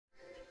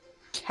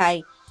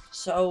Hey,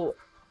 so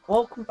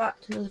welcome back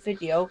to another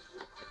video,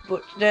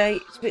 but today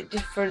it's a bit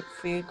different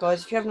for you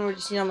guys. If you haven't already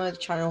seen on my other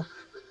channel,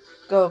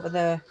 go over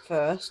there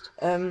first.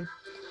 And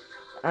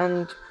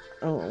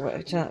oh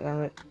wait, turn that down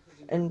a bit.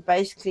 And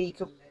basically, you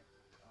could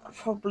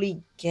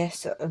probably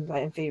guess that I'm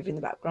playing FIFA in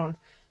the background,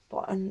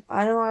 but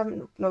I know I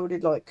haven't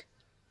uploaded like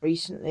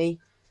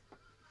recently,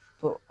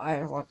 but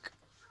I've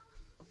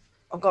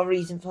got a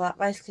reason for that.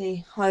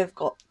 Basically, I've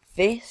got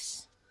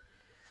this.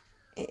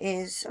 It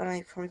is, I know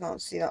you probably can't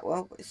see that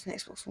well, but it's an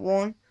Xbox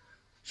One.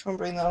 Try and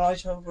bring the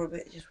light over a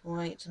bit, just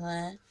wait to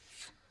there.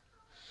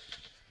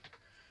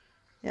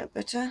 Yeah,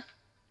 better?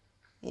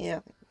 Yeah, I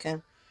think we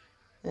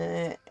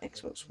can.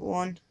 Xbox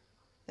One.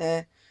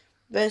 There.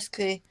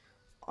 Basically,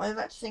 I've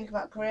had to think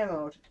about career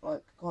mode,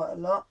 like, quite a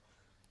lot.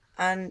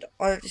 And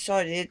I've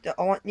decided that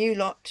I want you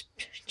lot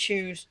to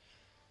choose,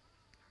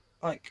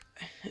 like,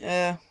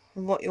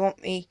 what you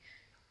want me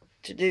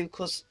to do,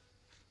 because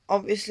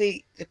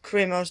obviously the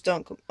career modes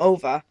don't come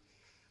over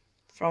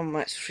from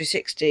Xbox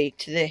 360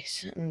 to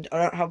this, and I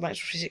don't have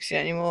Xbox 360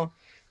 anymore.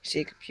 You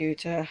see,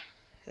 computer,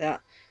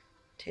 that,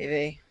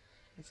 TV,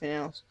 everything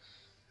else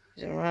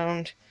is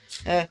around.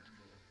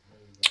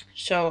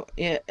 So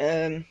yeah,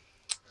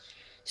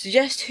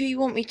 suggest who you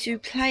want me to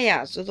play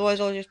as.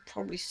 Otherwise, I'll just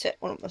probably set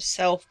one up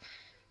myself.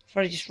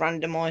 Probably just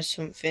randomise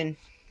something.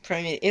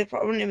 It'll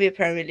probably be a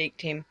Premier League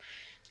team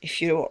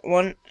if you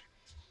want.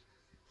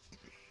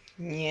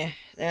 Yeah,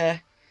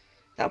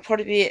 that'll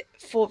probably be it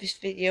for this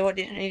video. I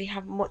didn't really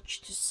have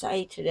much to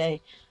say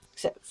today,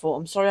 except for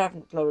I'm sorry I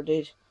haven't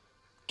uploaded.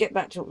 Get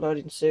back to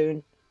uploading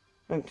soon.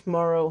 And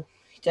tomorrow,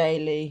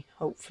 daily,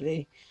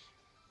 hopefully.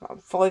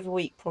 5 a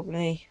week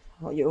probably,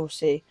 you'll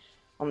see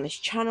on this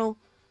channel.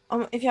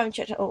 If you haven't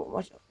checked out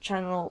my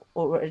channel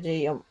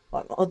already,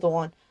 like my other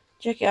one,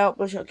 check it out.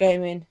 Bloodshot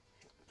Gaming,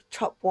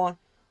 top one.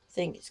 I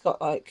think it's got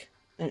like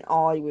an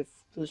eye with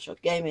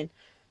Bloodshot Gaming.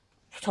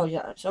 I've told you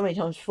that so many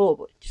times before,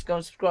 but just go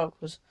and subscribe,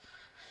 because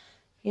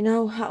you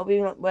know that'll be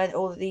when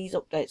all of these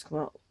updates come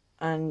out,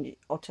 and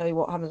I'll tell you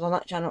what happens on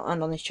that channel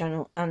and on this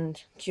channel, and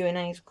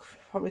Q&A's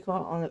probably come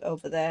out on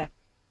over there.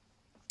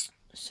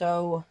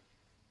 So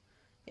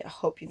yeah, I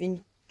hope you've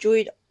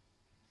enjoyed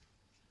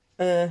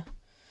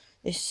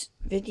this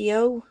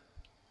video.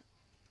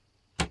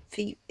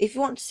 If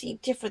you want to see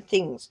different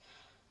things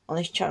on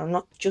this channel,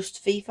 not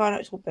just FIFA, I know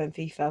it's all been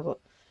FIFA, but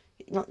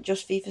not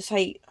just FIFA,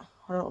 say,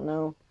 I don't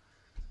know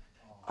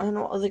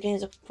what other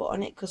games I can put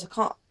on it, because I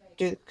can't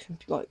do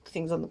like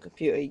things on the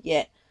computer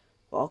yet,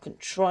 but I can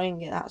try and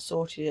get that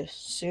sorted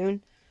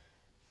soon.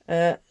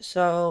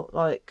 So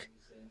like,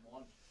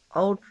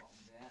 I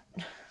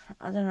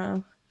don't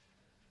know,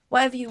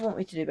 whatever you want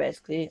me to do,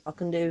 basically I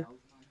can do.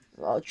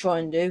 I'll try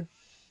and do.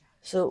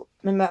 So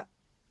remember,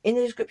 in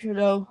the description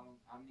below,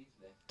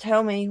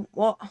 tell me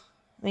what,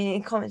 in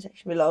the comment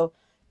section below,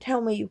 tell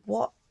me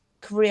what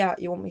career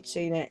you want me to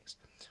see next.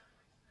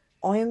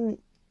 I'm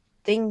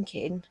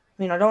thinking,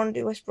 I don't want to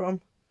do West Brom,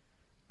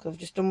 because I've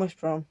just done West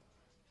Brom,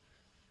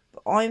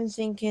 but I'm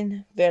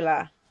thinking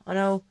Villa. I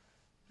know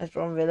West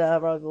Brom,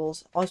 Villa,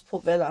 rivals. I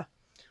support Villa,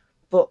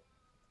 but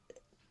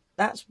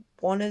that's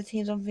one of the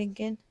teams I'm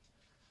thinking.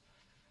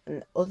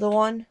 And the other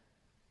one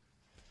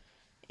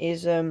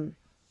is, who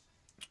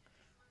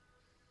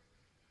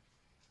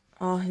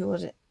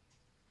was it?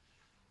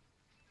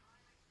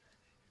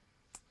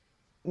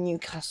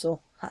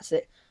 Newcastle. That's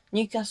it.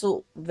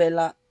 Newcastle,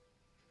 Villa,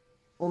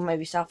 or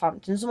maybe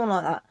Southampton, someone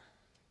like that.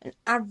 An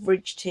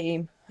average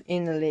team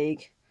in the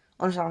league.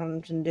 On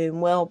Southampton doing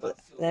well, but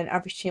they're an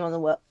average team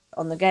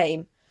on the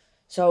game.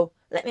 So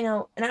let me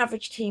know an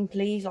average team,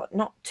 please. Like,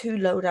 not too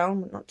low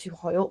down, but not too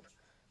high up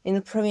in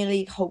the Premier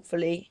League.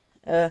 Hopefully,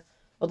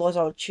 otherwise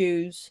I'll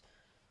choose.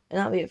 And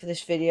that'll be it for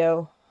this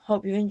video.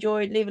 Hope you've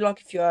enjoyed. Leave a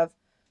like if you have.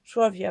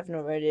 Subscribe if you haven't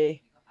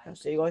already. I'll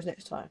see you guys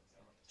next time.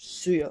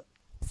 See ya.